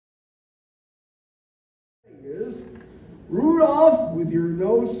is. Rudolph, with your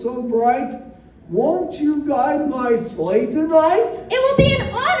nose so bright, won't you guide my sleigh tonight? It will be an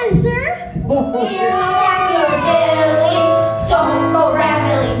honor, sir. Don't go round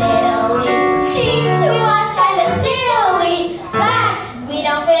willy-nilly. Seems to us kind of silly that we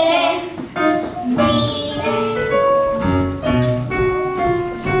don't fit in.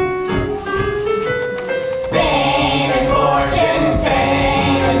 Fame and fortune,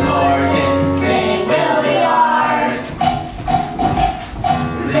 they will be ours.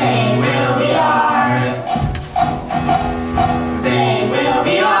 They will be ours. They will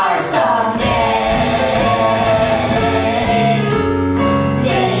be ours someday.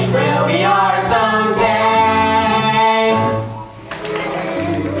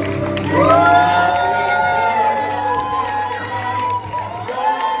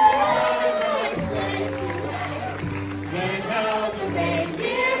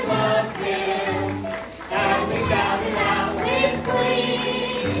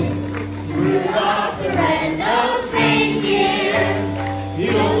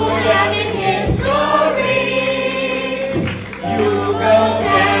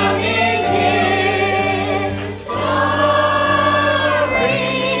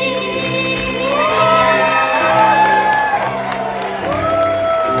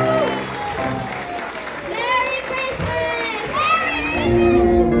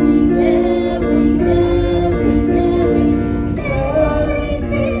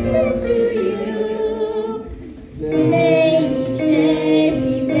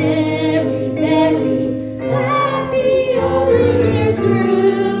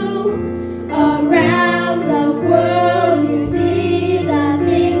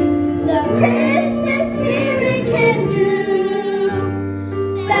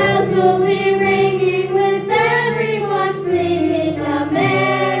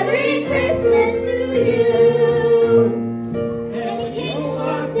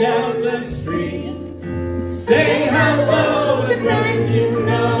 Say hello to friends you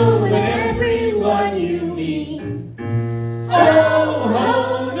know and everyone you meet. Oh,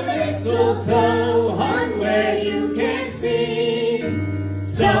 ho, the mistletoe hung where you can see.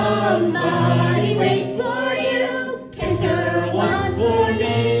 Somebody waits for you, kiss her once for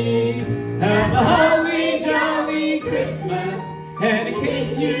me. Have a holly jolly Christmas, and in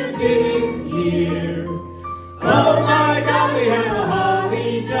case you didn't hear, oh my golly, have a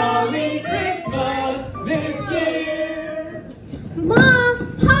holly jolly Christmas this year.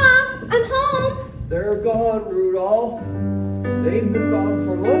 Mom, Pa, I'm home. They're gone, Rudolph. They've been gone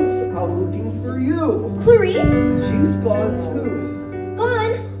for months out looking for you. Clarice? She's gone too.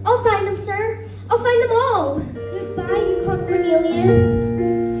 Gone? I'll find them, sir. I'll find them all. Goodbye, you called Cornelius.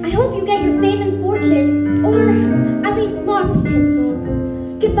 I hope you get your fame and fortune, or at least lots of tinsel.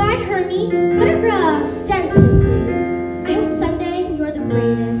 Goodbye, Hermie. Whatever dentist is. I hope someday you're the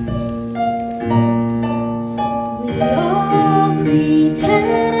greatest. We all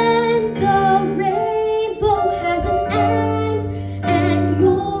pretend the rainbow has an end, and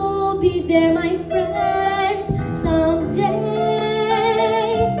you'll be there, my friends, someday.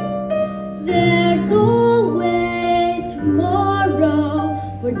 There's always tomorrow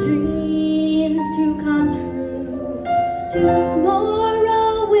for dreams to come true.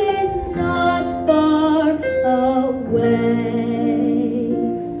 Tomorrow is not far away.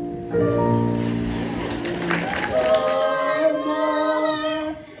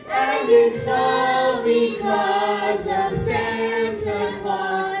 And it's all because of Santa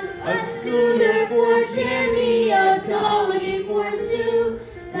Claus. A scooter for Jimmy, a dolly for Sue.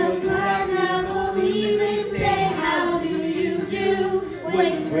 The cannot believe it, say how do you do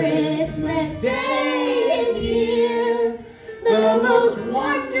when Christmas Day is here, the most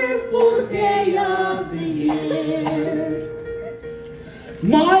wonderful day of the year.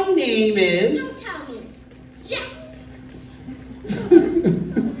 My name is... Don't tell me. Jack.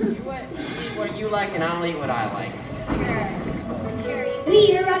 Eat what you like and I'll eat what I like.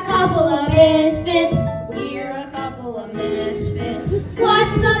 We're a couple of misfits. We're a couple of misfits.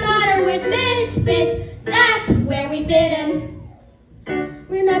 What's the matter with misfits? That's where we fit in.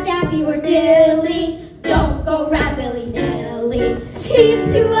 We're not Daffy or Dilly. Don't go round willy-nilly. Seems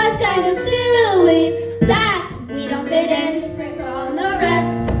to us kind of silly that we don't fit in from the rest.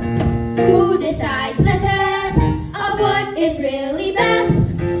 Who decides the test of what is really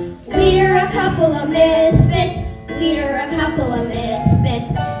best? We're a couple of misfits. We're a couple of misfits.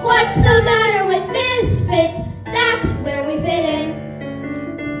 What's the matter with misfits? That's where we fit in.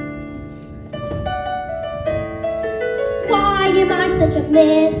 Why am I such a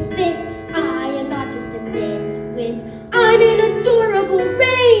misfit? I am not just a nitwit. I'm an adorable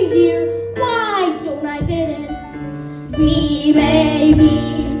reindeer. Why don't I fit in?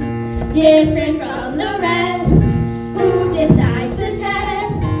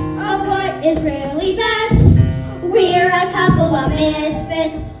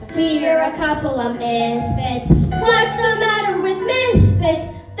 misfits. We're a couple of misfits. What's the matter with misfits?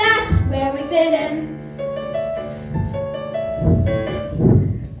 That's where we fit in.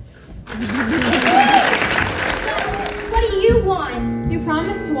 What do you want? You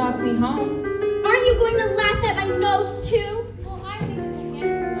promised to walk me home. Aren't you going to laugh at my nose too? Well, I think it's a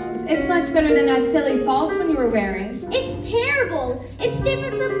handsome nose. It's much better than that silly false one you were wearing. It's terrible. It's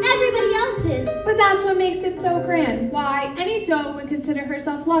different from everybody else's. But that's what makes it so grand. Why, any doe would consider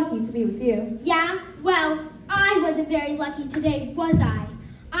herself lucky to be with you. Yeah, well, I wasn't very lucky today, was I?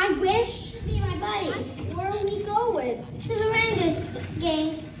 I wish. Be my buddy. Where are we going? To the Rangers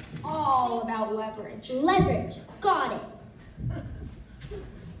game. All about leverage. Leverage. Got it.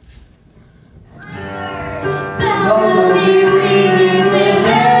 Bells will be ringing with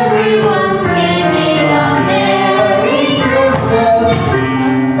everyone singing a Merry Christmas.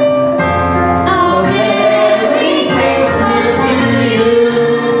 A Merry Christmas to you.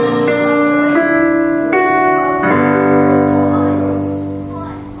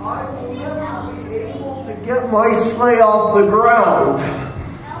 I will never be able to get my sleigh off the ground.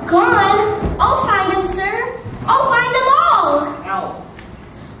 Gone?